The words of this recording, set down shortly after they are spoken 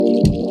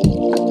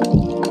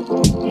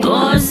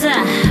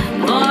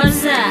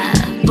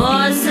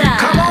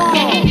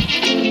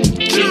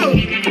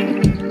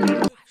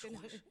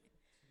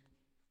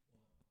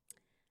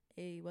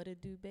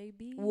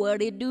baby?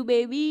 What it do,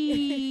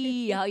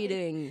 baby? How you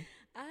doing?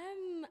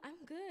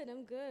 I'm good.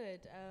 I'm good.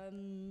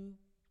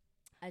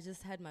 I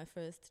just had my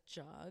first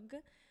jog.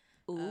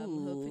 Ooh, Hopefully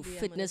I'm gonna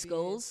fitness be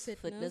goals.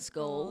 fitness Fitness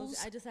goals. goals.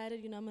 I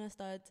decided, I'm gonna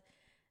start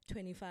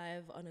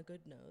 25 on a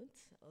good note.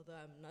 Although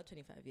I'm not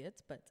 25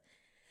 yet, but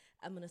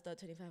I'm gonna start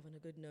 25 on a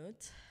good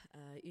note.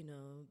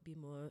 Be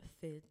more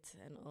fit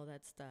and all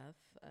that stuff,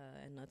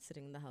 and not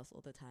sitting in the house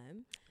all the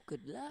time.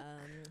 Good luck.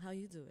 How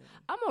you doing?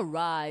 I'm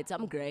alright.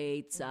 I'm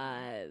great.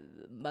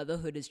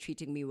 Motherhood is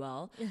treating me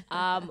well.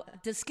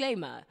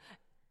 Disclaimer.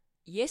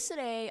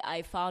 Yesterday,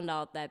 I found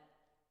out that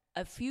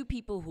a few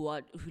people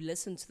who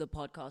listen to the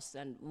podcast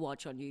and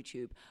watch on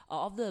YouTube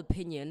are of the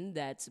opinion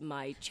that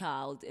my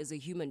child is a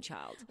human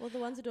child. Well, the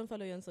ones who don't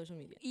follow you on social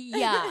media.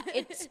 Yeah,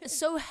 it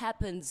so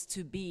happens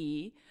to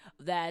be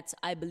that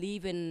I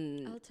believe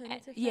in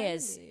Alternative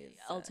yes, families.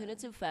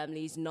 alternative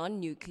families,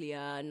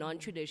 non-nuclear,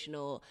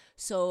 non-traditional.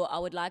 So I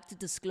would like to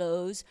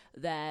disclose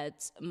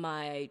that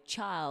my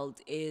child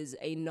is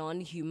a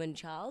non-human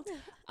child.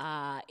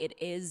 It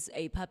is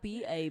a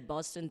puppy, a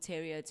Boston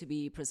Terrier to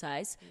be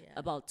precise, Yeah.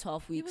 about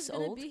 12 He was weeks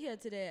gonna old. be here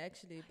today,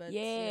 actually, but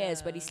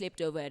Yes, but he yeah.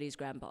 slept over at his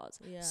grandpa's.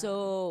 Yeah.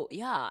 So,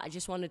 yeah, I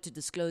just wanted to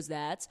disclose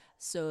that.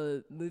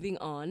 So, moving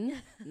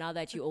on, now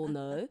that you all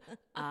know,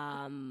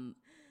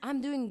 I'm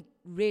doing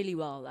really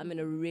well. I'm in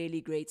a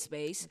really great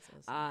space.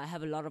 I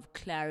have a lot of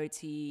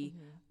clarity,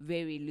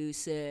 very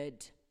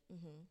lucid.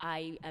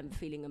 I am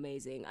feeling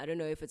amazing. I don't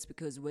know if it's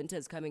because winter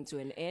is coming to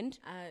an end.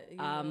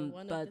 One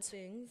of the but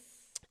things.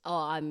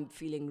 oh, I'm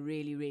feeling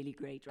really, really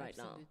great right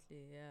now.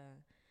 Absolutely, yeah.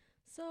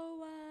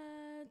 So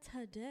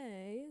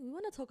today we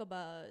want to talk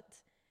about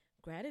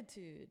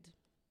gratitude.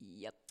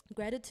 Yep.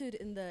 Gratitude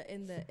in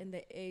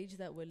the age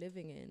that we're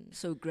living in.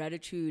 So,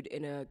 gratitude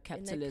in a In a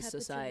capitalist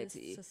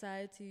society.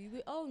 society,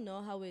 we all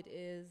know how it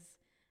is.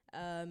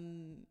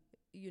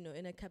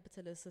 In a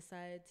capitalist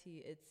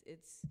society,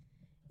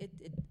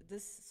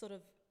 this sort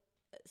of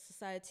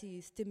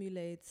society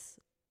stimulates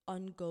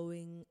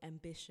ongoing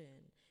ambition.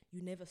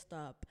 You never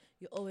stop.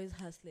 You're always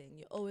hustling.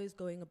 You're always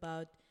going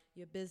about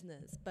your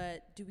business.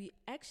 But do we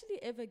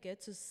actually ever get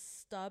to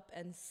stop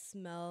and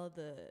smell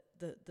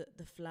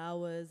the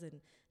flowers and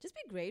just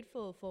be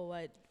grateful for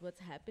what's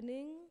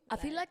happening? I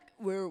feel like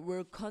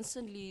we're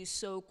constantly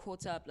so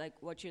caught up, like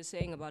what you're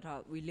saying about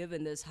how we live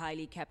in this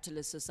highly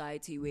capitalist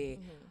society where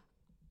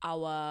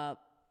our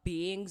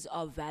beings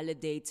are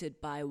validated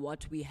by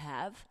what we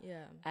have,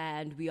 Yeah.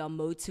 and we are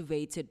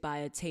motivated by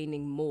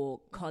attaining more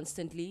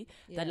constantly.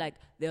 That Yeah. like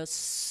there are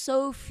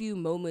so few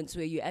moments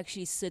where you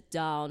actually sit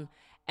down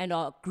and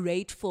are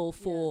grateful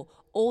for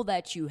all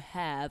that you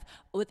have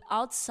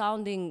without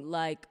sounding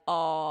like,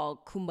 oh,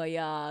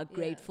 kumbaya,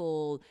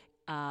 grateful,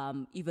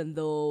 even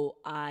though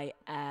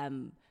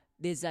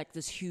there's like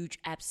this huge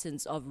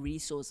absence of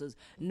resources.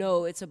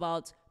 No, it's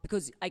about,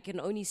 because I can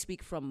only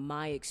speak from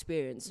my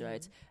experience,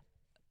 right?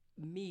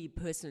 Me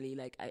personally,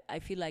 like I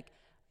feel like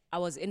I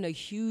was in a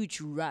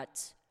huge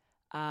rut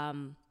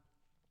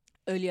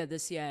earlier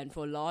this year and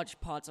for large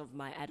parts of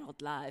my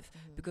adult life,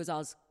 because I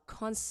was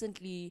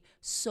constantly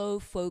so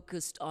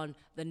focused on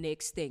the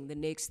next thing,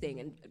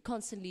 and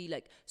constantly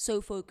like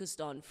so focused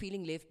on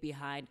feeling left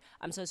behind.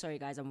 I'm so sorry,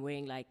 guys. I'm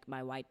wearing like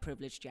my white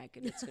privilege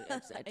jacket. It's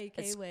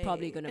AKA.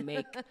 probably gonna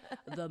make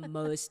the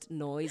most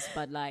noise,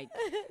 but like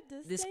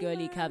this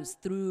girly Disclaimer. comes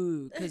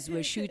through because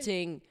we're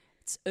shooting.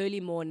 It's early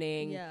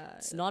morning. Yeah,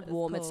 It's not it's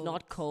warm. It's cold.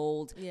 not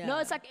cold. Yeah. No,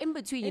 it's like in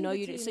between. In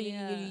You between,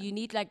 yeah. you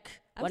need like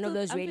I'm one of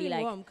those I'm really feeling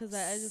like warm because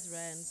I just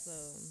ran. So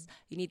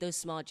you need those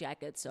smart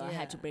jackets. So I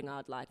had to Yeah. bring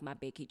out like my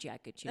Becky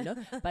jacket,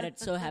 but it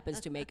so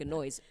happens to make a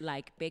noise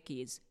like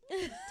Becky is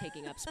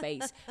taking up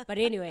space. But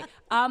anyway,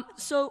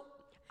 so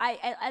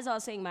as I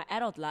was saying, my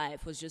adult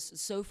life was just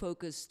so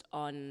focused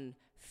on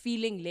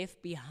feeling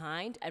left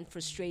behind and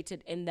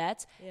frustrated in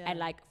that, Yeah. and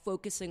like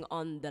focusing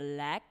on the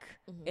lack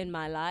in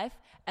my life,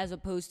 as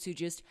opposed to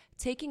just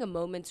taking a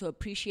moment to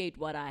appreciate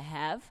what I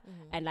have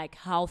and like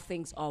how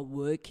things are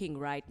working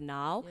right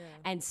now, Yeah.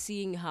 and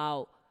seeing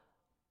how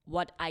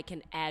what I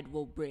can add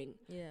will bring.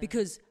 Yeah.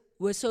 Because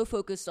we're so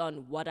focused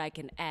on what I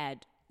can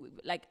add.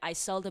 Like I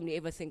seldomly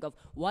ever think of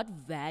what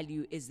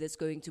value is this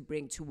going to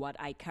bring to what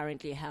I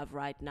currently have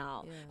right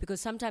now. Yeah. Because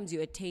sometimes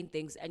you attain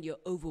things and you're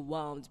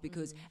overwhelmed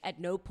because at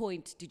no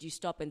point did you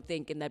stop and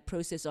think in that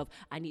process of,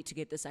 I need to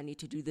get this, I need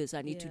to do this,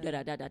 I need to da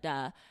Yeah. da da da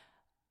da.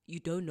 You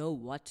don't know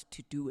what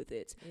to do with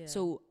it. Yeah.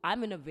 So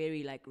I'm in a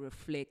very like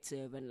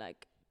reflective and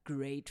like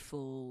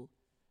grateful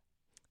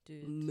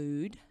dude.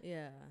 mood.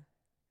 Yeah.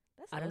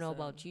 That's I don't know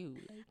awesome. about you.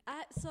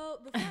 So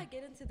before I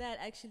get into that,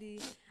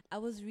 actually, I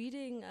was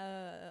reading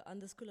on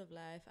the School of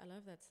Life. I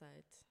love that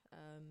site.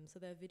 So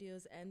there are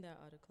videos and there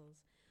are articles.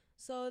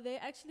 So they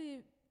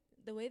actually,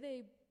 the way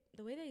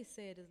they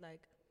say it is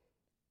like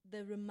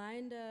the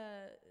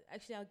reminder.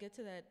 Actually, I'll get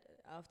to that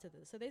after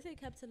this. So they say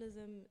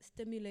capitalism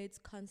stimulates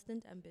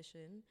constant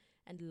ambition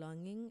and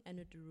longing, and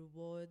it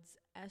rewards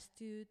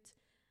astute.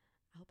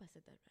 I hope I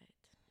said that right.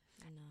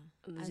 No.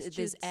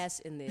 There's ass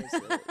in there,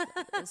 so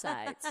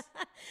besides.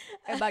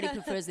 Everybody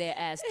prefers their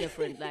ass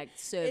different, like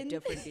served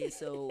differently.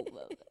 So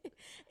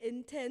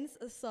Intense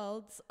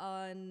assaults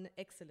on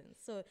excellence.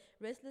 So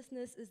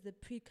restlessness is the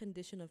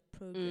precondition of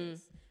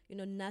progress. You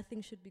know,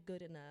 nothing should be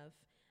good enough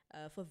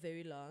for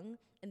very long.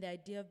 And the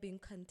idea of being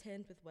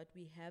content with what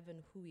we have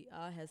and who we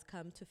are has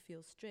come to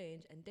feel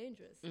strange and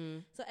dangerous.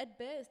 So at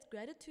best,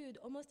 gratitude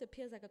almost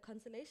appears like a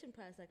consolation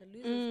prize, like a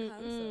loser's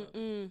counsel.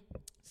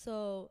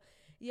 So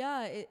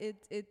yeah,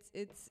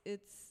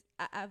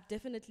 I've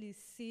definitely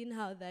seen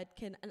how that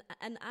can,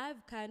 and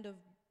I've kind of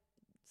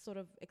sort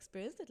of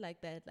experienced it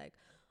like that, like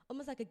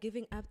almost like a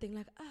giving up thing,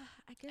 like,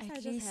 I guess I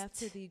just have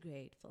to be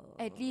grateful.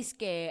 At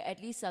least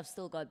I've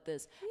still got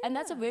this. And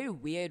that's a very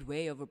weird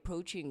way of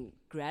approaching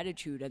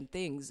gratitude and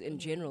things in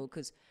general,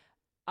 because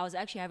I was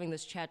actually having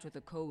this chat with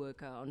a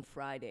coworker on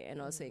Friday,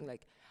 and I was saying,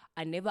 like,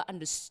 I never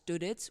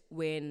understood it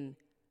when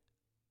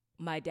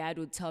my dad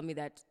would tell me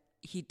that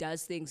he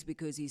does things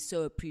because he's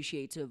so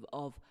appreciative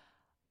of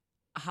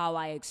how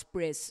I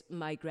express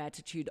my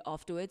gratitude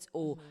afterwards,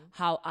 or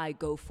how I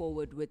go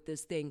forward with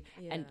this thing,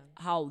 and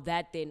how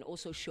that then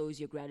also shows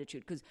your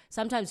gratitude. Because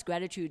sometimes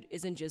gratitude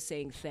isn't just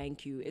saying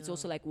thank you. It's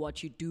also like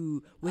what you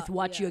do with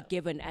what you're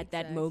given at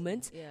that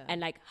moment,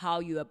 and like how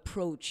you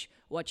approach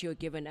what you're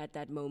given at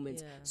that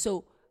moment.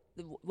 So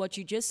what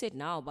you just said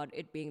now about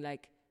it being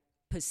like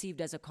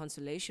perceived as a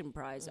consolation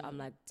prize, I'm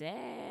like,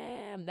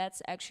 damn,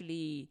 that's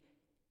actually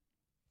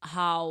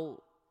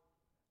how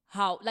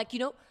like, you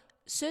know,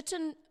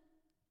 certain,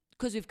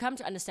 because we've come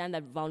to understand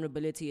that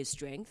vulnerability is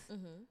strength.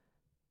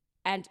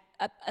 And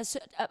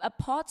a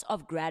part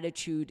of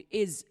gratitude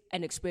is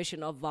an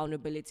expression of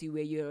vulnerability,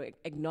 where you're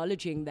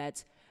acknowledging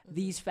that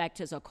these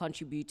factors are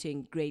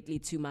contributing greatly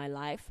to my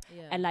life.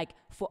 And like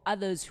for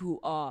others who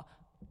are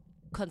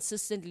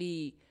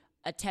consistently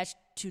attached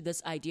to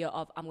this idea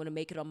of, I'm going to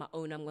make it on my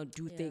own, I'm going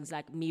to do things,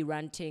 like me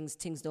run things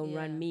don't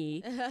run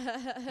me.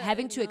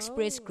 Having to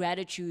express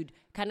gratitude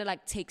kind of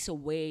like takes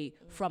away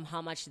from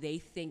how much they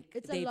think.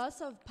 It's a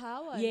loss of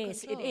power.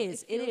 Yes, and it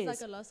is. It feels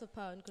like a loss of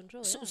power and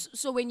control.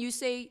 So when you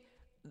say,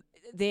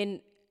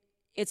 then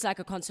it's like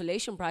a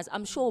consolation prize,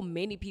 I'm sure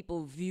many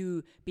people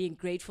view being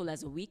grateful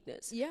as a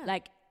weakness.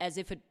 Like as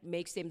if it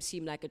makes them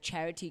seem like a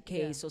charity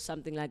case or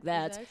something like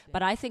that. Exactly.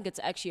 But I think it's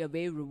actually a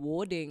very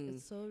rewarding.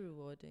 It's so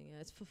rewarding.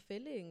 Yeah, it's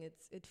fulfilling.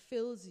 It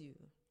fills you.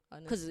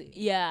 Because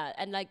Honestly.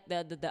 and like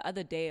the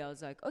other day I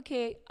was like,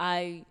 okay,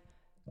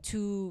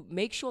 to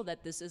make sure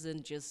that this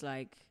isn't just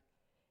like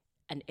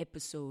an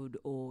episode,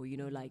 or you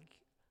know, like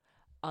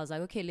I was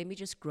like, okay, let me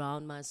just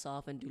ground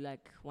myself and do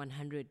like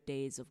 100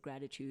 days of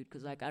gratitude.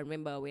 Because like I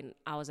remember when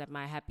I was at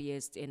my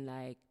happiest in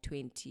like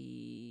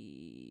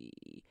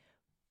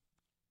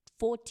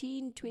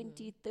 2014,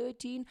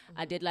 2013,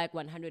 I did like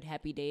 100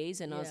 happy days,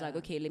 and I was like,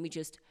 okay, let me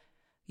just,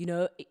 you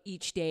know,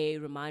 each day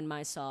remind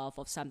myself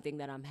of something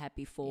that I'm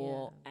happy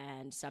for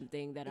and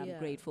something that I'm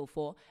grateful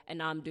for. And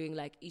now I'm doing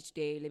like each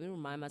day, let me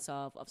remind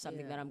myself of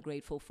something that I'm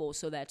grateful for,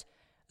 so that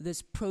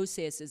this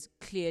process is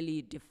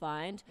clearly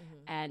defined.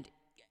 And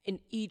in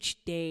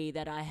each day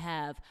that I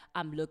have,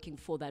 I'm looking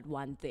for that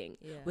one thing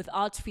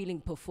without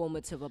feeling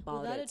performative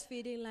about Without it. it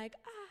feeling like,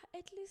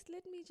 at least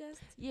let me just,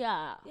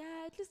 Yeah.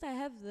 at least I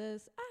have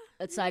this.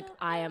 It's like,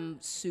 I am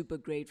super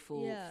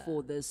grateful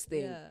for this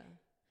thing. Yeah.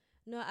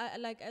 No, I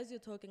like, as you're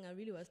talking, I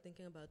really was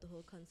thinking about the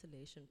whole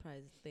consolation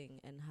prize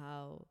thing, and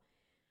how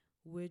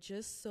we're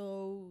just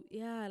so,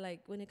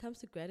 like when it comes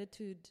to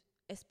gratitude,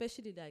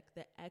 especially like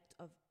the act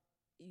of,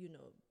 you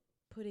know,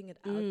 putting it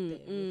out there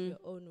with your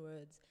own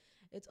words.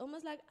 It's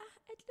almost like,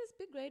 at least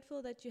be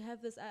grateful that you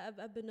have this.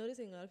 I've been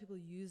noticing a lot of people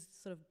use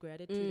sort of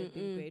gratitude and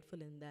being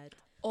grateful in that.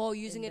 Or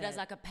using it as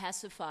like a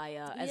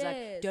pacifier, as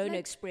like, don't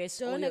express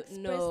this.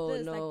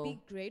 this. Like, be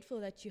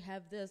grateful that you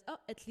have this. Oh,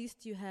 at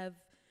least you have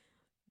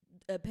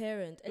a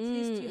parent. At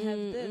least you have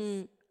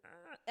this.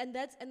 And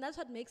that's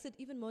what makes it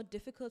even more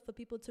difficult for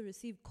people to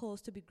receive calls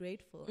to be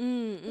grateful.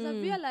 Because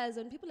I've realized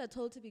when people are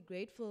told to be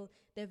grateful,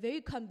 they're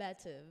very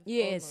combative.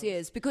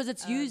 Yes, because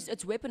it's used,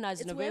 it's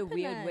weaponized in a very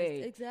weird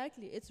way.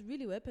 Exactly. It's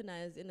really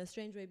weaponized in a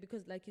strange way,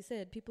 because like you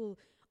said, people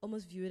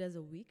almost view it as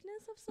a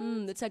weakness of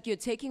sorts. It's like you're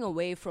taking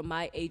away from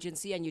my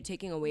agency, and you're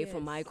taking away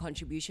from my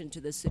contribution to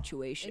this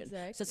situation.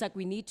 Exactly. So it's like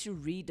we need to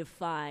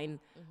redefine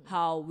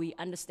how we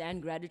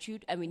understand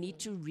gratitude, and we need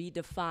to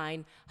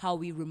redefine how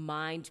we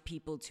remind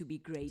people to be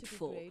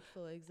grateful.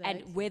 Exactly.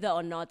 And whether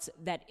or not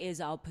that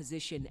is our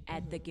position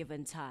at the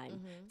given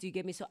time. Do you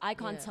get me? So I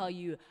can't tell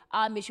you,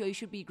 Michelle, you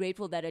should be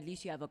grateful that at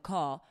least you have a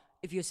car,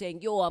 if you're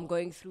saying, yo, I'm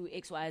going through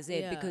X, Y,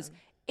 Z, because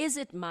is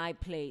it my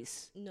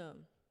place? No.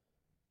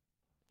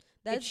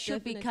 It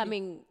should be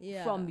coming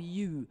from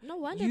you. No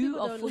wonder you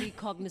are fully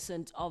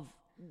cognizant of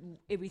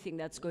everything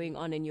that's going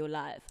on in your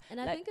life. And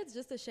I think it's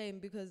just a shame,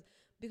 because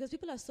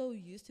people are so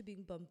used to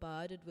being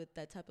bombarded with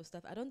that type of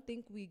stuff. I don't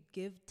think we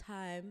give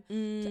time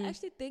to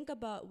actually think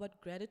about what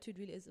gratitude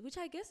really is, which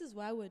I guess is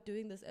why we're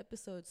doing this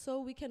episode,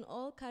 so we can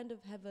all kind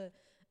of have a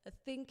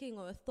thinking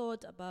or a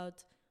thought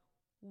about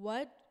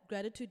what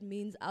gratitude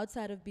means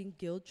outside of being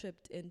guilt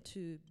tripped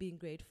into being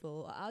grateful,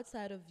 or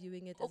outside of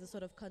viewing it as a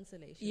sort of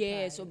consolation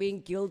Yes, prize. or being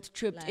guilt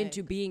tripped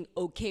into Like- being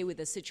okay with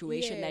a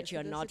situation Yes, that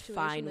you're the not situation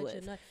fine that with.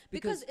 you're not-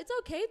 because it's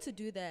okay to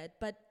do that,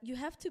 but you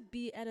have to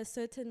be at a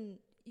certain.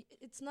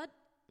 It's not.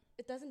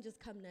 It doesn't just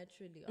come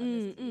naturally,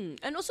 honestly.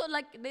 And also,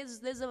 like,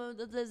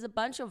 there's a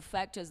bunch of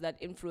factors that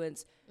influence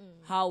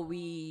how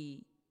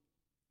we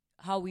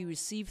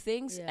receive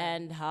things Yeah.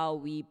 and how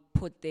we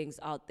put things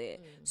out there.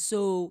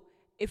 So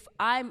if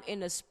I'm in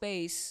a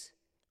space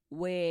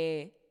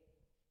where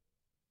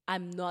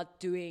I'm not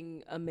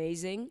doing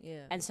amazing,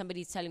 Yeah. and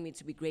somebody's telling me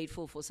to be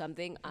grateful for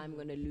something, I'm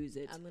gonna lose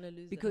it. I'm gonna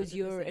lose it because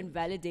you're 100%.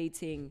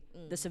 invalidating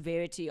the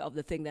severity of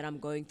the thing that I'm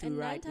going through And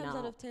right 9 times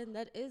out now. of 10,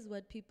 that is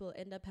what people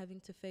end up having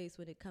to face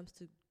when it comes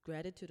to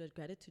gratitude or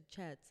gratitude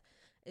chats,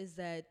 is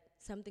that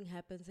something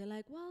happens. They're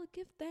like, well,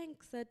 give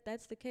thanks that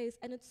that's the case.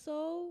 And it's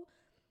so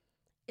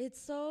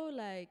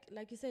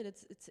like you said,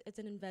 it's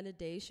an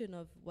invalidation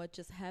of what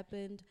just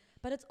happened,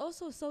 but it's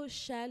also so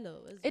shallow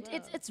as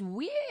well. It's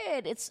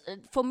weird. It's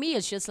for me.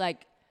 It's just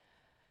like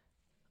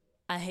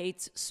I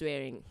hate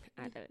swearing.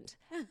 I don't.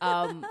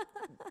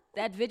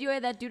 That video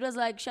where that dude was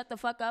like, "Shut the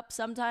fuck up."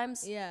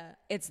 Sometimes, Yeah.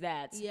 it's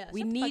that. Yeah,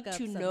 We shut the need fuck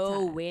to up know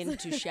sometimes. when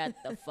to shut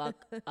the fuck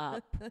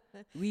up.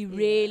 We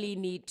really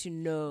need to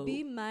know.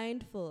 Be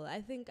mindful.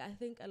 I think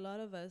a lot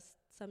of us,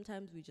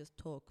 sometimes we just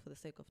talk for the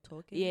sake of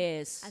talking.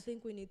 Yes. I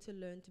think we need to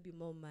learn to be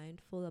more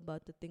mindful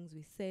about the things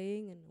we're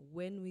saying and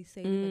when we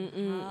say them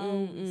and how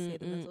we say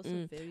them. That's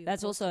also very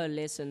That's also a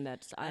important. lesson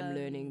that I'm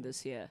learning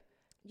this year.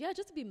 Yeah,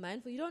 just to be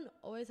mindful. You don't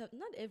always have,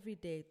 not every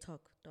day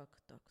talk.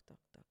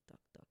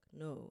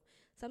 No.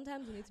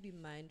 Sometimes you need to be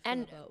mindful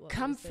And about what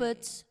we're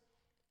saying.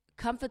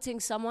 comforting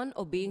someone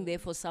or being there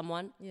for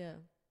someone Yeah.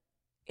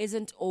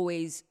 isn't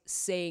always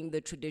saying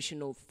the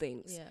traditional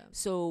things. Yeah.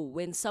 So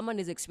when someone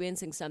is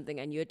experiencing something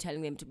and you're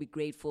telling them to be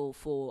grateful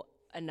for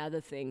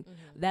another thing,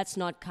 that's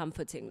not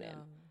comforting them.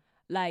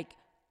 Like,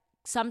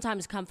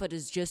 sometimes comfort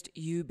is just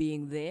you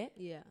being there.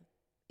 Yeah.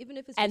 Even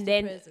if it's And just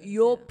then a presence,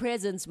 your yeah.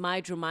 presence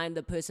might remind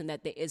the person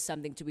that there is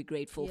something to be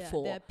grateful Yeah,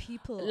 for. there are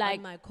people Like,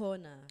 on my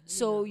corner.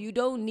 So you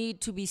don't need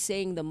to be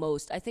saying the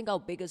most. I think our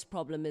biggest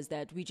problem is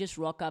that we just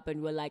rock up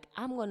and we're like,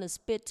 I'm going to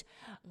spit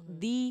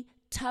the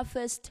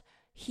toughest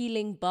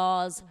healing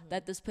bars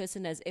that this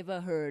person has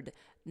ever heard.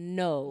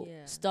 No,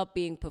 Yeah. stop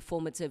being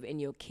performative in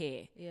your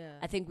care. Yeah.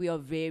 I think we are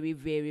very,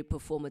 very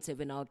performative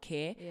in our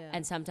care. Yeah.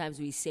 And sometimes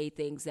we say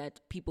things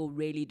that people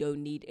really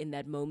don't need in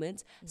that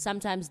moment.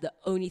 Sometimes the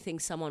only thing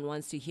someone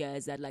wants to hear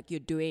is that, like, you're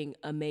doing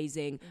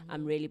amazing.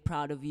 I'm really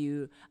proud of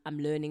you. I'm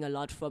learning a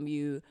lot from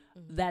you.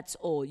 That's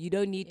all. You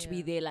don't need to be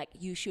Yeah. there like,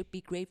 you should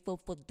be grateful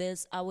for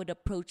this. I would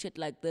approach it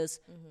like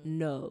this.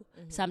 No.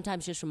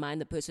 Sometimes just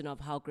remind the person of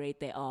how great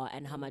they are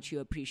and how much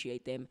you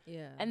appreciate them.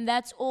 Yeah. And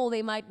that's all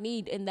they might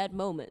need in that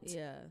moment.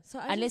 Yeah. So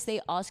Unless they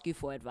ask you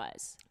for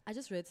advice. I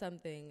just read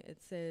something. It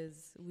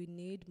says we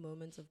need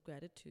moments of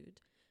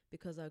gratitude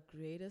because our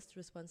greatest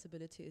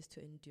responsibility is to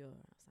endure.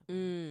 Or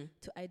something.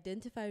 To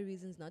identify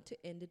reasons not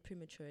to end it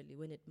prematurely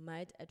when it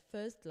might, at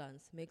first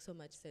glance, make so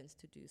much sense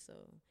to do so.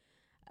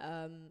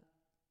 Damn.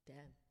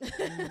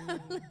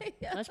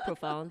 That's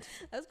profound.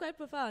 That's quite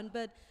profound.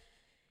 But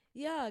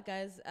yeah,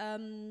 guys,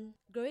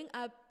 growing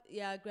up,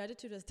 yeah,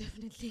 gratitude was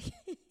definitely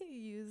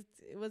used.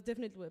 It was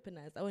definitely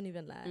weaponized. I won't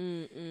even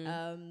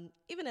lie.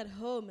 Even at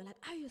home, and like,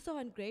 oh, you're so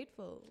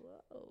ungrateful.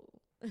 Whoa.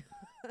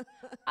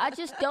 I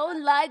just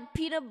don't like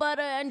peanut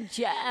butter and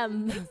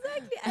jam.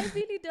 Exactly. I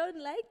really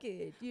don't like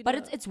it. But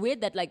it's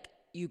weird that, like,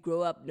 you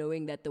grow up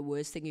knowing that the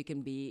worst thing you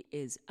can be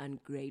is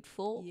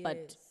ungrateful, but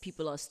Yes.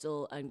 people are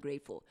still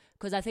ungrateful.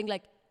 Because I think,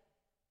 like,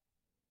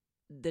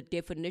 the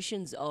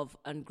definitions of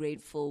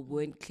ungrateful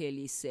weren't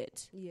clearly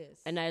set.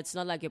 Yes. And it's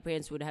not like your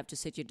parents would have to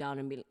sit you down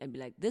and be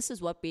like, this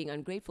is what being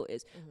ungrateful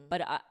is.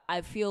 But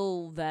I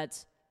feel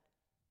that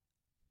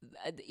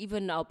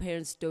even our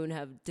parents didn't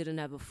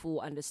have a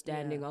full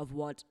understanding Yeah.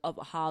 of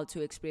how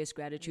to express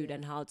gratitude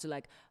and how to,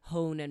 like,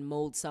 hone and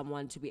mold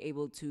someone to be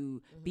able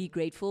to be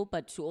grateful,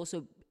 but to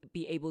also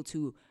be able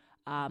to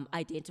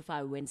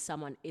identify when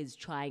someone is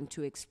trying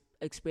to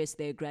express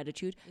their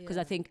gratitude. Because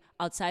I Yeah. think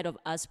outside of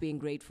us being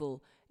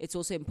grateful, it's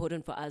also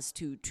important for us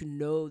to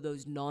know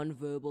those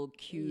non-verbal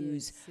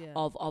cues Yes, yeah.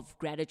 of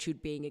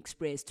gratitude being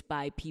expressed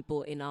by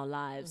people in our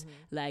lives.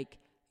 Like,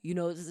 you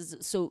know,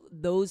 so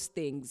those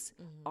things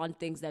aren't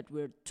things that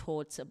we're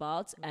taught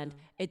about, and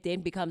it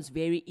then becomes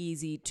very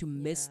easy to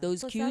miss Yeah.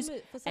 those For cues,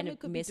 for and it it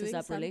could be messes doing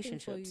up something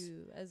relationships. for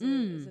you as a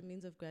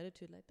means of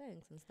gratitude, like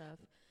thanks and stuff.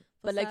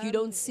 For But, like, you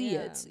don't some, see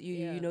yeah, it. You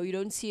yeah. know, you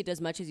don't see it as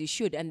much as you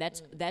should, and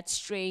that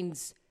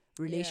strains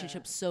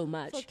relationships so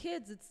much. For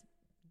kids, it's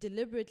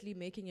deliberately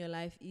making your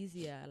life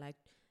easier, like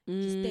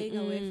just staying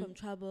away from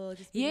trouble.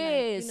 Just being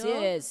Yes, like, you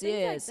know, yes, things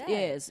yes, like that.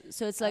 yes.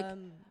 So it's like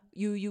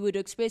you would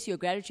express your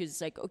gratitude.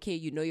 It's like, okay,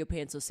 you know your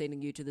parents are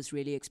sending you to this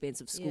really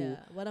expensive school.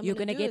 Yeah, what I'm You're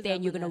gonna gonna do get is there I'm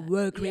and you're gonna gonna-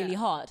 work really yeah,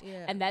 hard,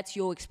 yeah. and that's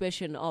your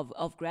expression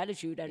of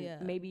gratitude. And Yeah.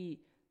 maybe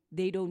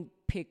they don't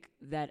pick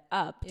that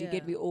up. Do you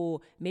get me?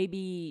 Or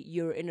maybe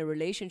you're in a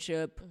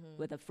relationship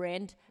with a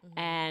friend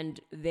and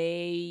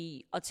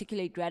they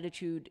articulate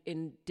gratitude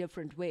in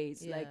different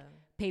ways, like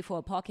pay for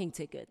a parking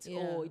ticket.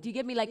 Or do you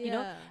get me? Like, you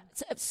know,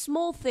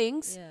 small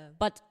things,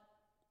 but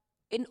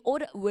in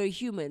order, we're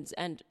humans,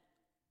 and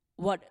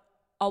what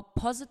our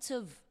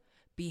positive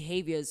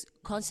behaviors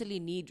constantly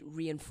need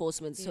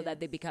reinforcement so that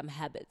they become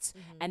habits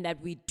and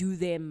that we do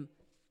them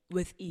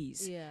with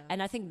ease.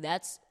 And I think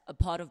that's a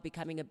part of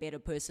becoming a better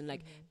person,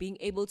 like being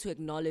able to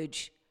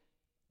acknowledge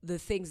the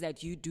things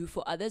that you do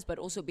for others, but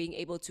also being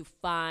able to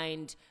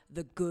find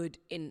the good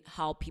in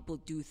how people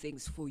do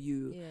things for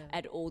you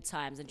at all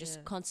times, and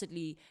just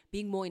constantly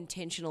being more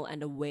intentional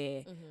and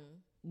aware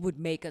would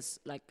make us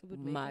like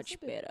much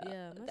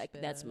better. Like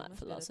that's my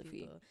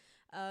philosophy.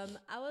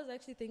 I was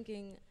actually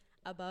thinking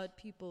about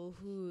people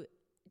who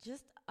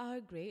just are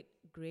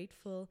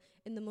grateful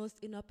in the most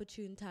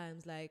inopportune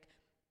times. Like,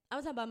 I'm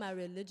talking about my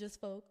religious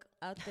folk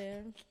out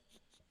there.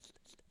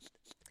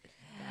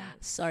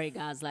 Sorry,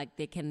 guys. Like,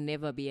 there can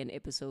never be an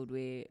episode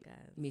where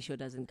Misho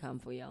doesn't come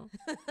for y'all.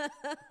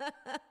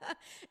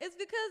 It's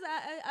because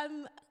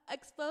I'm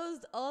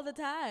exposed all the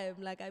time.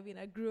 Like, I mean,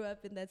 I grew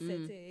up in that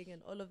setting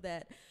and all of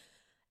that.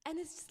 And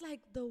it's just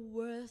like the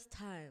worst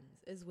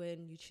times is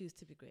when you choose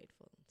to be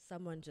grateful.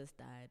 Someone just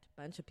died.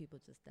 A bunch of people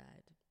just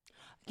died.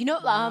 You know,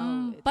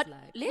 but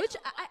like, which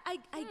I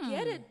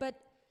get it, but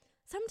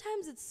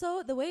sometimes it's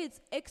so, the way it's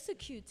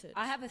executed.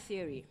 I have a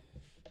theory.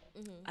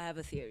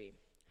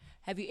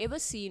 Have you ever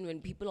seen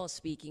when people are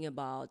speaking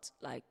about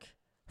like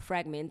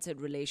fragmented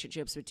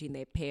relationships between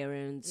their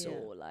parents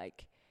or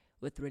like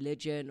with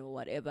religion or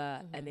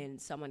whatever, and then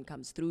someone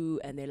comes through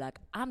and they're like,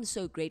 I'm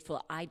so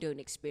grateful I don't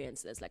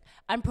experience this. Like,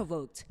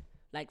 unprovoked,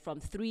 like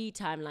from 3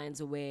 timelines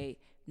away,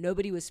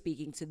 nobody was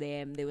speaking to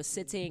them. They were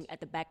sitting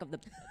at the back of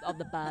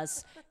the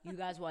bus. You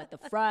guys were at the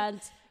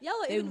front. Y'all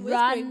were even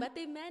whispering, but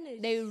they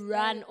managed. They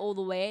run all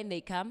the way and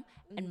they come.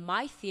 And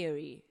my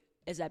theory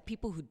is that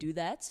people who do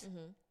that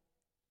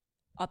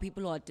are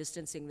people who are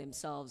distancing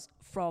themselves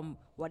from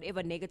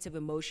whatever negative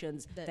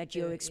emotions that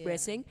you're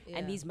expressing.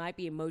 And these might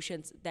be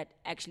emotions that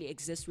actually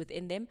exist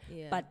within them,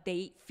 but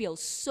they feel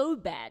so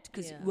bad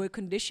because we're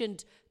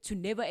conditioned to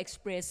never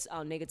express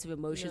our negative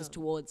emotions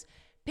towards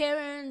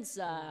parents,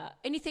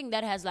 anything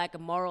that has like a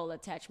moral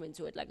attachment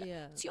to it. Like,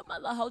 it's your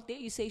mother, how dare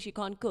you say she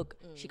can't cook?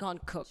 She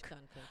can't cook.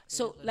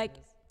 So like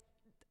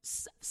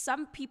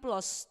some people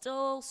are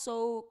still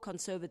so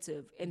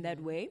conservative in that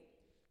way.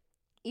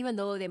 Even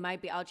though they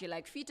might be out here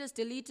like, fetus,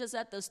 delete us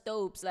at the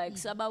stoves, like,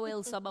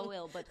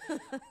 Sabawil. But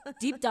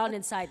deep down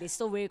inside, they're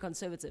still very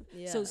conservative.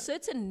 So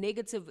certain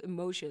negative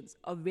emotions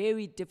are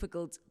very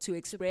difficult to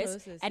express.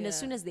 process, and as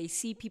soon as they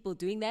see people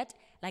doing that,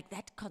 like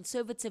that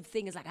conservative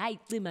thing is like, hi,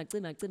 glima.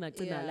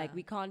 Like,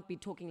 we can't be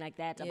talking like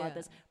that about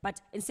this. But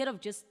instead of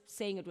just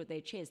saying it with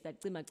their chest,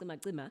 that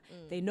glima,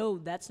 they know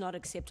that's not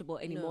acceptable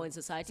anymore in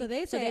society. So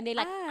they say, then they're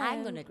like,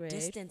 I'm going to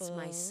distance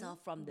myself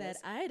from this.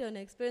 That I don't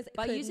experience. It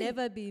could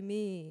never be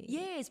me.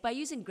 Yes, by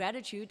using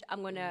gratitude,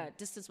 I'm going to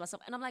distance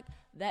myself. And I'm like,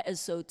 that is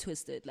so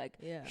twisted.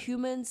 Like,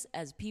 humans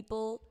as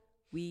people,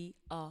 we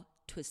are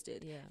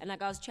twisted. And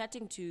like, I was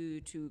chatting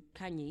to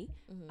Kanye,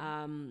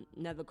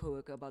 another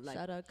coworker, about like,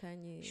 shout out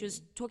Kanye. She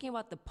was talking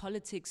about the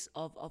politics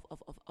of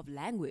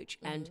language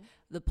and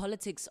the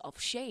politics of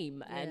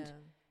shame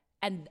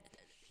and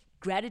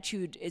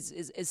gratitude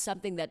is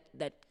something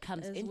that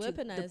comes into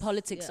the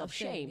politics of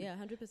shame. Yeah,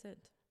 100%.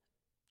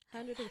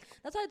 100%.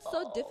 That's why it's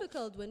so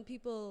difficult when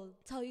people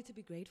tell you to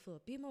be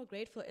grateful. Be more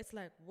grateful. It's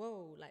like,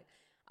 whoa, like,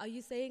 are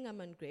you saying I'm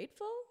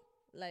ungrateful?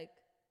 Like,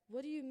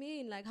 what do you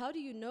mean? Like, how do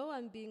you know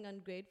I'm being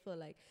ungrateful?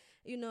 Like,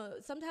 you know,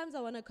 sometimes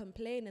I want to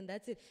complain and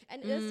that's it.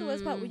 And that's the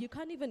worst part, where you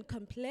can't even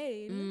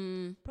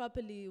complain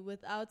properly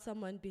without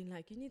someone being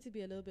like, you need to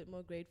be a little bit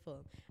more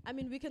grateful. I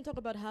mean, we can talk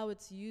about how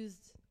it's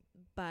used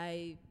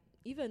by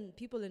even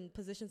people in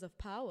positions of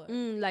power.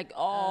 Like,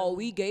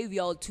 we gave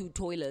y'all 2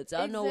 toilets. I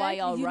don't know why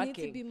y'all you rucking.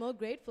 need to be more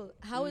grateful.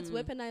 How it's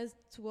weaponized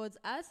towards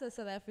us as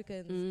South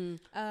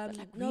Africans.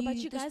 Like, no, but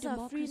you guys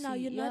are free now.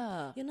 You're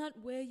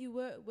not where you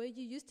were, where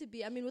you used to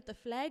be. I mean, with the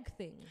flag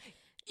thing.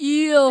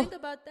 Think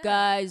about that.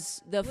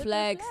 Guys, the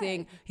flag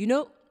thing. You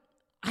know,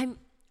 I'm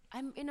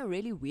in a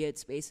really weird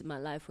space in my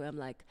life where I'm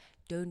like,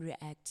 don't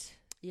react.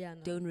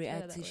 Don't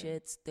react to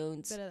shit.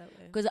 Don't,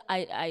 because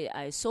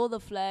I saw the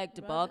flag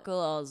debacle.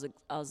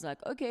 I was like,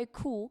 okay,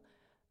 cool.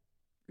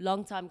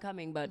 Long time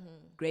coming, but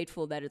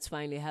grateful that it's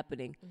finally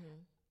happening.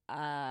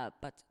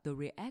 But the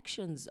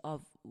reactions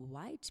of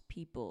white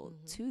people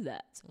to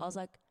that, I was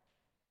like,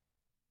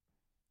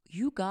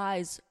 you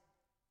guys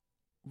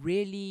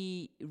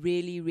really,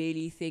 really,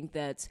 really think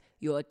that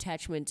your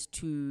attachment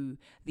to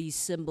these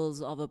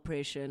symbols of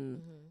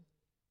oppression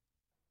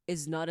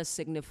is not a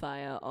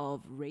signifier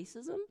of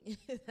racism?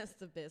 That's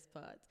the best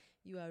part.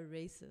 You are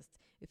racist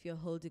if you're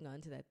holding on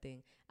to that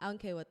thing. I don't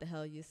care what the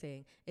hell you're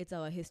saying. It's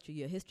our history.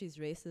 Your history is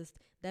racist.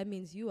 That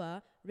means you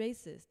are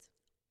racist.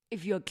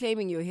 If you're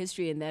claiming your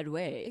history in that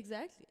way.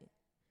 Exactly.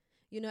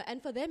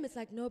 And for them it's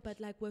like, no, but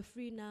like we're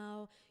free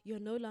now. You're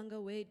no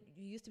longer where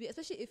you used to be.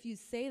 Especially if you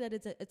say that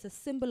it's a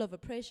symbol of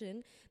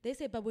oppression, they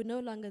say, but we're no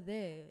longer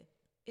there.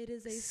 It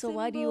is a So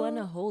why do you want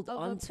to symbol hold of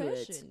on to it?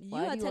 oppression.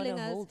 Why You are do you want telling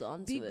to us, hold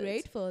on be to it?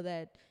 grateful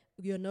that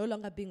you're no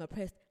longer being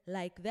oppressed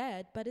like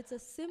that, but it's a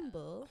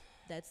symbol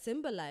that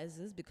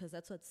symbolizes, because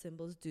that's what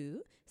symbols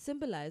do,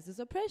 symbolizes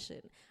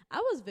oppression. I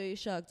was very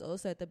shocked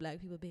also at the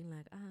black people being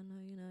like,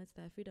 no, it's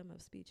that freedom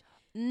of speech.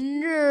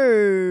 No,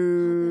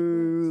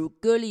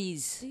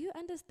 girlies. Do you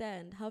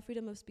understand how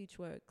freedom of speech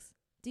works?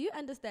 Do you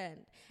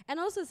understand? And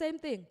also same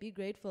thing, be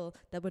grateful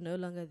that we're no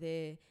longer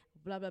there,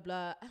 blah, blah,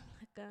 blah. Oh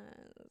my God.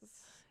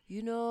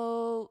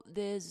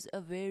 There's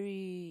a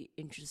very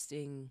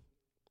interesting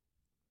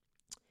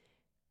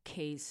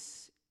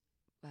case.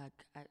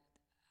 Like,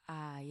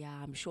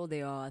 I'm sure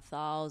there are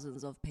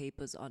thousands of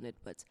papers on it,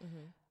 but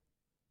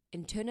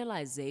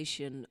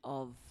internalization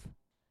of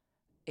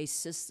a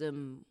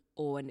system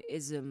or an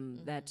ism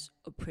that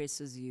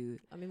oppresses you.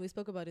 I mean, we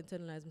spoke about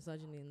internalized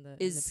misogyny in the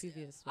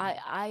previous one.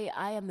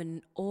 I am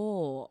in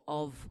awe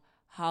of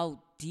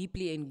how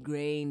deeply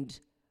ingrained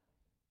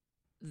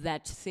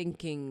that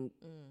thinking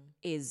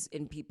is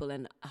in people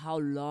and how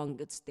long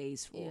it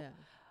stays for. Yeah.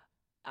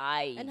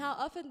 And how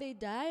often they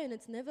die and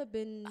it's never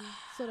been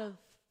sort of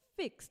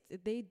fixed.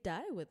 They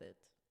die with it.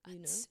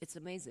 It's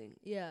amazing.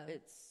 Yeah.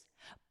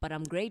 But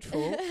I'm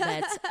grateful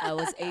that I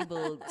was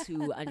able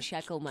to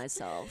unshackle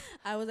myself.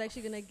 I was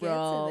actually going to get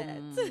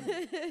from to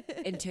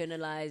that.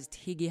 internalized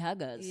higgy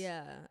huggers.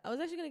 Yeah. I was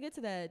actually going to get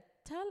to that.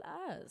 Tell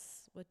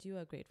us what you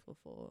are grateful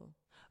for.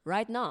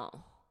 Right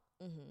now.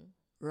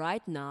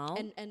 Right now.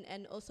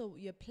 And also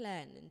your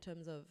plan in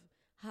terms of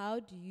how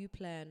do you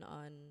plan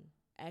on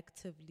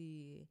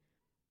actively,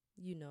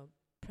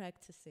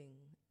 practicing,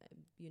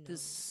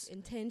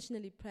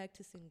 intentionally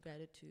practicing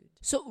gratitude.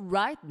 So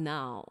right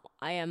now,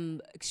 I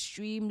am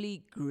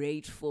extremely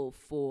grateful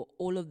for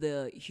all of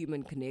the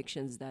human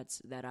connections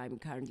that I'm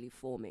currently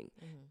forming,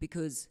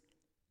 because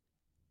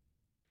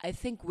I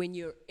think when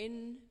you're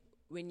in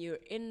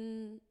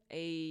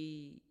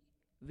a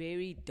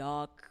very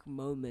dark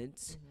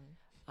moment,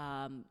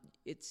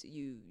 it's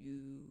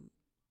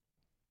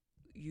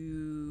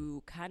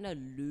you kind of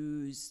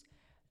lose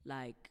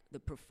like the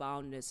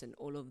profoundness and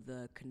all of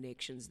the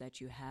connections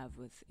that you have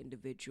with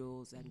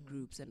individuals and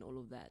groups and all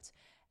of that.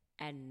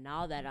 And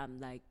now that I'm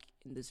like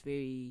in this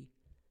very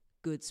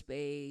good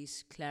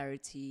space,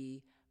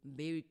 clarity, I'm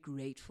very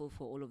grateful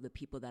for all of the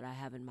people that I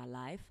have in my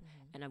life.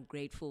 And I'm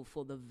grateful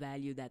for the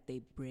value that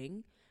they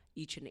bring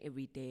each and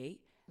every day.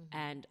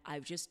 And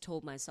I've just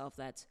told myself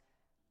that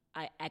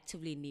I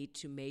actively need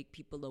to make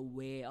people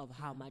aware of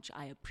how much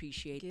I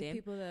appreciate them. Give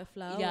people their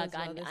flowers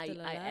while they're still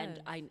alive.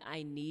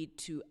 I need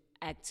to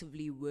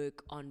actively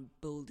work on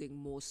building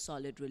more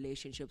solid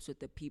relationships with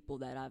the people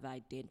that I've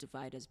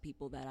identified as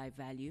people that I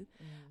value.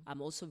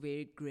 I'm also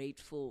very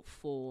grateful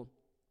for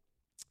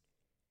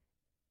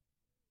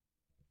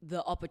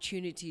the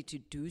opportunity to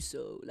do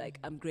so. Like,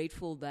 I'm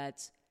grateful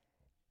that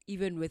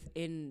even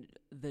within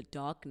the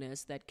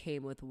darkness that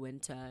came with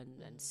winter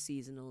and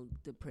seasonal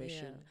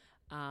depression,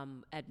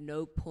 at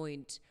no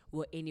point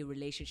were any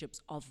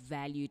relationships of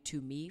value to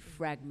me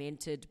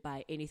fragmented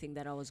by anything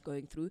that I was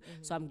going through.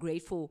 So I'm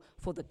grateful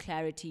for the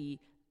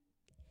clarity,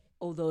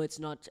 although it's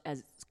not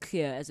as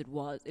clear as it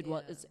was.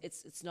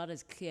 It's not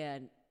as clear,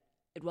 and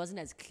it wasn't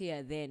as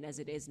clear then as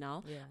it is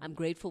now. I'm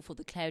grateful for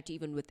the clarity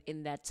even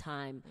within that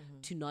time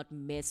to not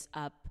mess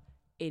up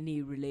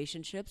any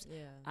relationships.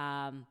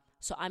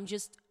 So I'm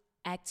just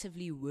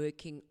actively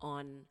working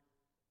on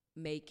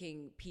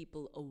making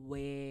people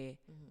aware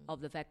of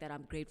the fact that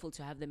I'm grateful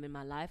to have them in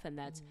my life, and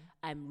that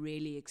I'm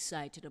really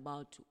excited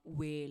about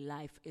where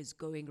life is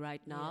going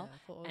right now,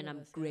 and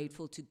I'm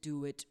grateful to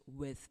do it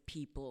with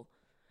people.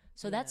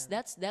 So that's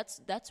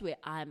where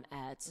I'm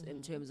at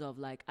in terms of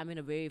like, I'm in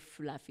a very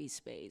fluffy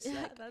space,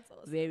 like That's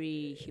awesome.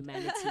 very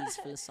humanities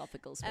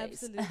philosophical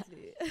space.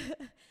 Absolutely.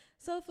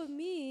 So for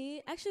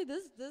me, actually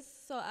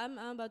so I'm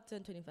about to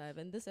turn 25,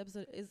 and this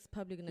episode is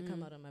probably going to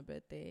come out on my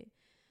birthday.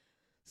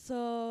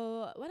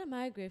 So what am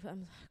I grateful?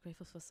 I'm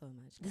grateful for so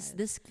much.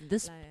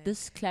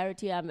 This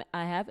clarity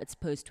I have, it's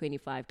post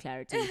 25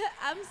 clarity.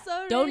 I'm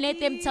so Don't let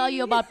them tell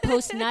you about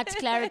post nut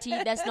clarity.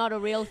 That's not a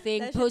real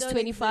thing. Post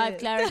 25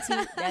 clarity,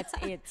 that's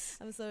it.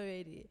 I'm so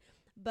ready.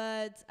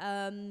 But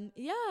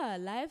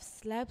life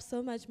slaps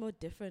so much more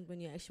different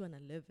when you actually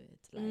want to live it.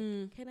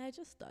 Like, can I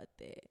just start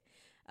there?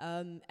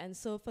 And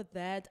so for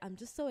that, I'm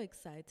just so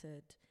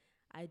excited.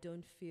 I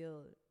don't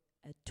feel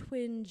a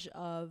twinge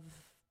of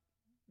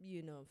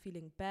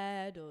feeling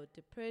bad or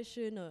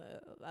depression or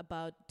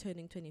about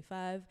turning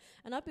 25.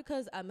 And not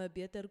because I'm a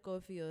Beater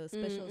Coffee or a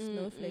special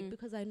snowflake,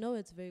 because I know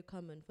it's very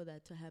common for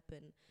that to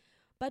happen.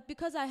 But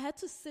because I had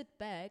to sit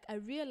back, I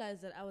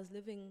realized that I was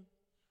living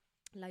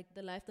like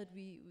the life that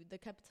the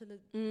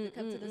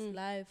capitalist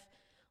life,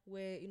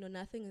 where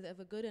nothing is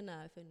ever good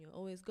enough and you're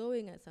always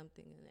going at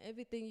something and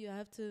everything you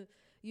have to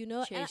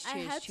I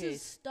had to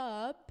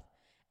stop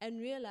and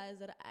realize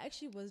that I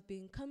actually was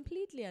being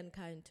completely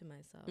unkind to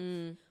myself.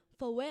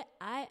 For where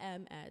I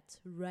am at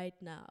right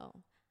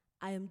now,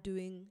 I am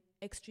doing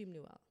extremely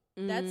well.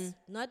 That's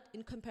not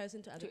in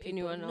comparison to other people.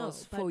 Anyone no,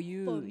 else, but for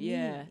you, for me,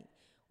 yeah.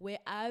 where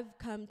I've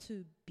come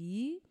to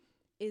be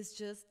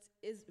is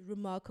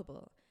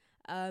remarkable.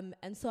 And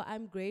so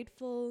I'm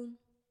grateful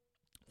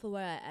for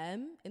where I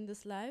am in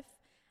this life.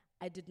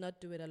 I did not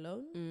do it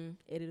alone.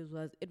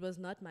 It was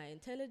not my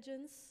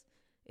intelligence.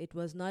 It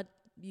was not,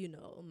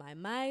 my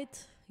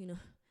might,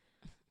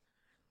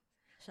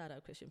 Shout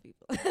out Christian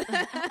people.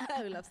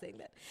 I love saying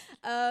that.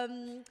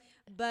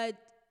 But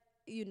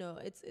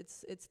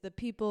it's the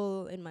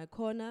people in my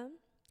corner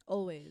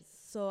always.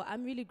 So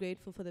I'm really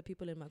grateful for the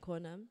people in my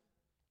corner.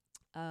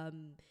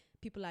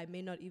 People I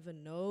may not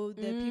even know.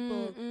 They're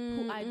people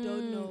who I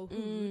don't know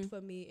who root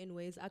for me in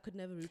ways I could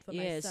never root for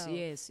myself.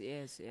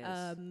 Yes.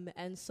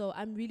 And so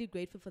I'm really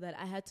grateful for that.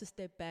 I had to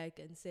step back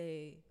and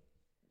say,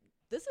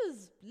 this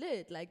is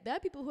lit. Like, there are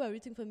people who are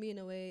rooting for me in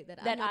a way that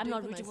I'm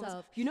not rooting for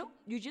myself.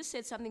 You just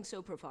said something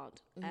so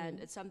profound, and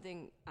it's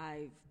something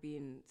I've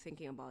been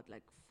thinking about,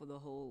 like, for the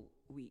whole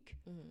week.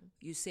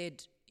 You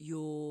said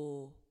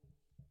you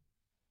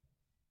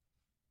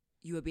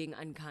were being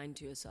unkind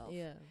to yourself.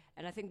 Yeah.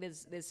 And I think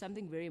there's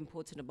something very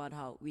important about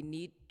how we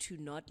need to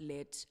not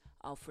let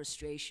our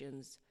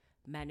frustrations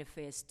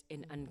manifest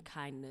in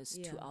unkindness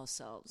to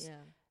ourselves. Yeah.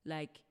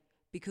 Like,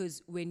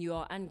 because when you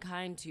are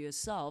unkind to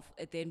yourself,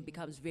 it then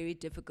becomes very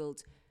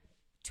difficult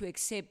to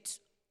accept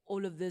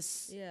all of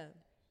this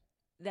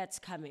that's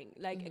coming.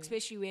 Like,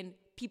 especially when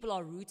people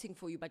are rooting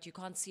for you, but you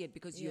can't see it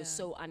because you're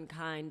so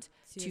unkind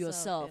to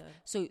yourself. Yeah.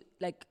 So,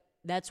 like,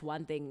 that's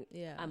one thing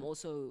I'm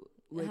also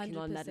working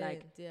on, that,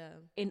 like,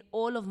 in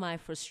all of my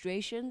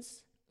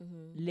frustrations,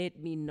 let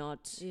me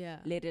not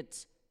let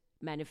it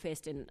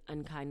manifest in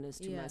unkindness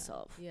to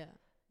myself. Yeah.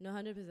 No,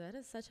 100%. That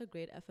is such a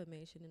great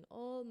affirmation. In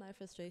all my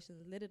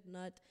frustrations, let it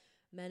not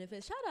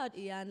manifest. Shout out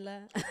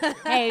Iyanla.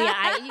 Hey,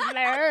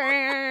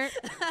 Iyanla.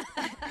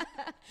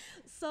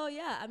 So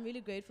yeah, I'm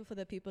really grateful for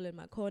the people in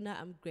my corner.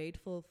 I'm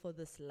grateful for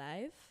this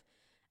life.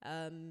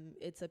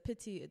 It's a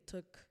pity it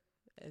took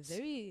a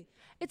very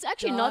it's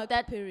actually dark not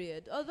that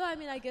period. Although, I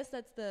mean, I guess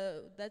that's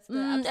the ups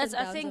and downs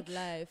of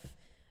life.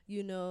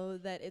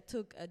 That it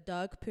took a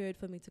dark period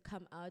for me to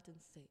come out and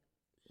say,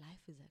 life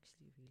is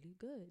actually really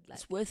good. Like,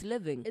 it's worth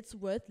living. It's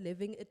worth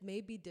living. It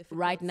may be difficult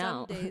right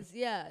now.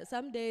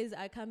 Some days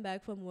I come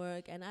back from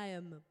work and I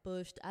am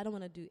pushed. I don't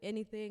want to do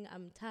anything.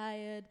 I'm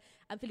tired.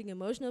 I'm feeling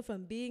emotional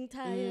from being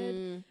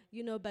tired.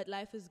 But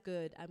life is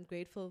good. I'm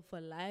grateful for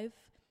life.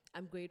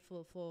 I'm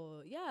grateful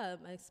for,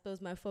 I suppose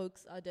my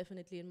folks are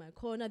definitely in my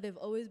corner. They've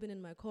always been in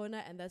my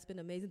corner, and that's been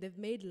amazing. They've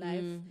made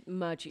life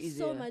much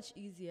easier. So much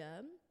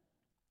easier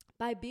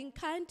by being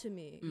kind to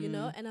me,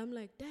 and I'm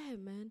like,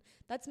 damn, man,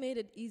 that's made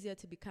it easier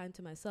to be kind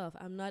to myself.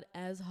 I'm not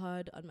as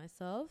hard on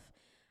myself.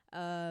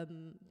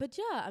 But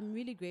yeah, I'm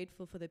really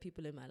grateful for the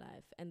people in my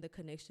life and the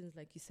connections,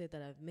 like you said,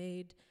 that I've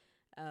made.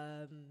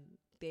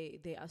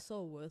 They are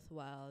so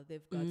worthwhile.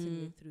 They've gotten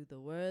me through the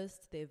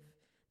worst. They've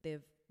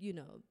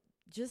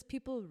just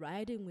people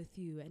riding with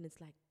you, and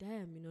it's like,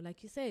 damn,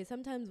 like you say,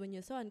 sometimes when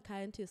you're so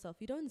unkind to yourself,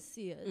 you don't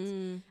see it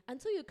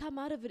until you come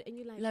out of it, and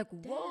you're like,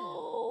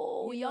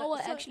 whoa, y'all were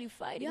actually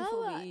fighting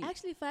for me. Y'all were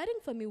actually fighting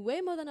for me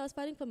way more than I was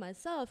fighting for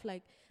myself.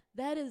 Like,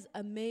 that is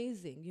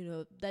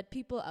amazing, that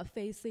people are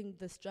facing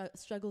the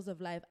struggles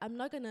of life. I'm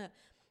not going to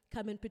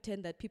come and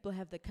pretend that people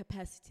have the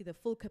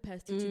full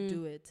capacity to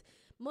do it.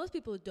 Most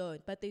people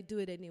don't, but they do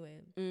it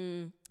anyway.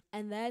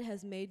 And that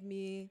has made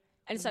me...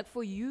 And it's like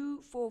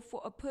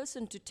for a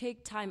person to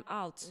take time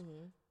out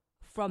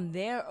from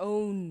their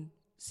own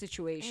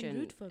situation and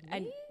root for me?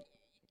 And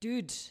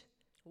dude,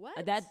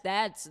 what?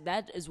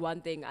 That is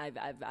one thing I've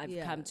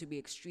come to be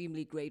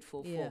extremely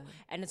grateful for.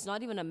 And it's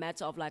not even a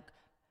matter of like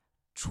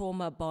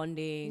trauma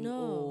bonding,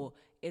 or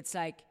it's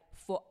like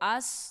for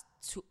us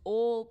to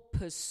all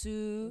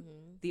pursue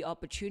the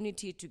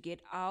opportunity to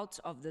get out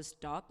of this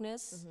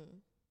darkness,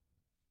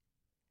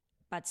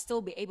 but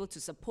still be able to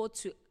support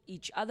to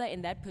each other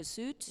in that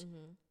pursuit.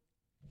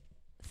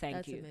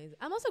 Thank you. That's amazing.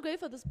 I'm also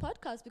grateful for this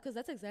podcast because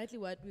that's exactly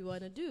what we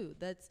want to do.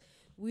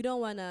 We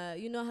don't want to,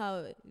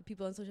 how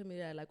people on social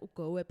media are like,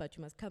 go away, but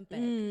you must come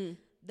back.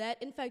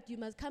 That, in fact, you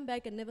must come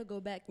back and never go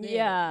back there.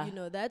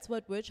 Yeah. That's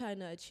what we're trying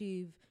to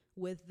achieve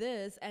with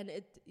this. And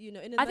it,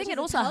 I think it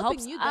also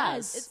helps you guys,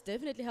 us. it's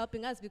definitely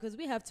helping us because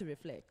we have to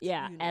reflect.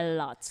 Yeah, a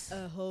lot.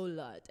 A whole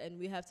lot. And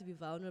we have to be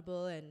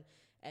vulnerable, and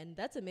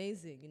that's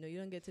amazing. You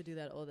don't get to do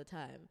that all the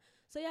time.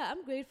 So yeah,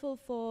 I'm grateful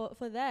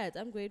for that.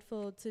 I'm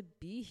grateful to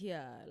be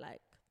here.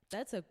 Like,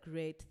 that's a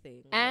great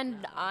thing.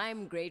 And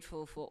I'm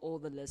grateful for all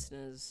the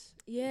listeners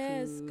who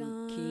guys.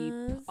 keep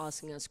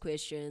asking us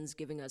questions,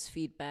 giving us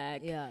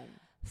feedback. Yeah.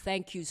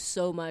 Thank you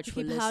so much for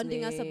listening. Keep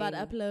hounding us about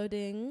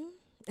uploading.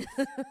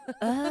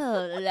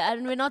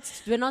 And we're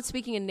not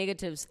speaking in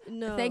negatives.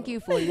 No. Thank you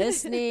for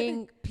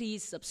listening.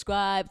 Please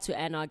subscribe to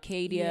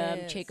Anarcadium.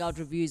 Yes. Check out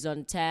reviews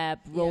on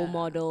tap, role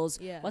models.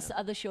 Yeah. What's the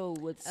other show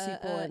with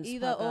Sipho and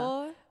Either Spaka?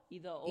 or.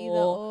 Either Either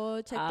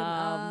or, check them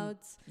out.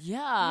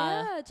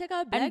 Yeah, check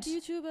out black And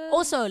YouTubers.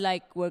 Also,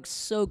 like, we're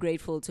so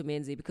grateful to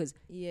Menzi because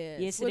yes,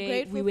 we're yesterday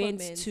grateful we for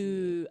went Menzi.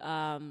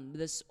 to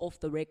this off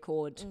the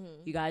record.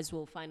 You guys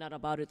will find out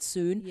about it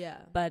soon. Yeah.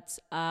 But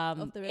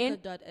Off the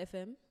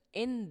record.fm.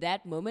 in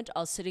that moment, I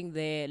was sitting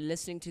there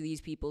listening to these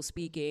people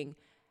speaking,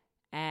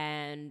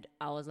 and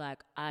I was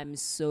like, I'm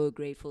so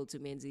grateful to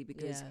Menzi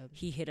because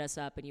he hit us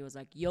up and he was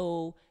like,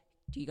 yo,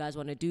 do you guys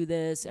want to do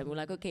this? And we're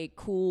like, okay,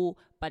 cool.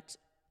 But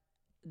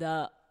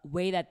the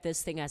way that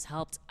this thing has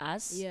helped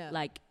us,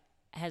 like,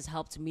 has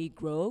helped me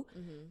grow.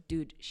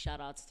 Dude, shout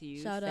outs to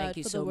you. Thank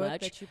you for so the work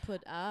much. that you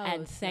put out.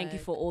 And thank you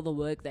for all the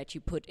work that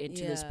you put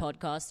into this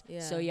podcast.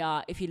 So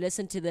yeah, if you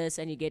listen to this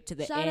and you get to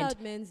the shout end,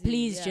 out Menzi.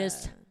 please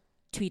just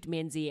tweet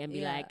Menzi and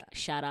be like,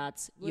 shout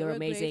outs, you're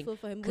amazing. Grateful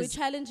for him. We're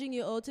challenging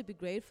you all to be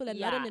grateful and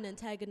not in an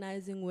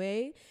antagonizing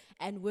way.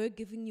 And we're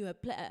giving you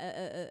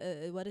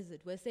what is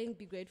it? We're saying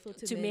be grateful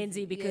to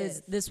Menzi because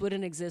this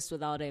wouldn't exist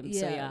without him.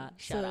 So yeah,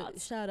 shout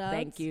outs. Shout out.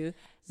 Thank you.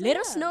 So let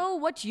us know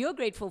what you're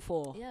grateful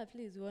for. Yeah,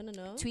 please. We want to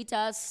know. Tweet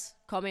us,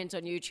 comment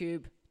on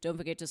YouTube. Don't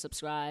forget to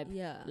subscribe.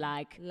 Yeah.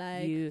 Like,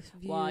 view,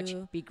 watch,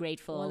 be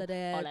grateful. All of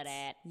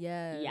that.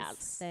 Yes.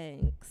 Yes.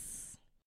 Thanks.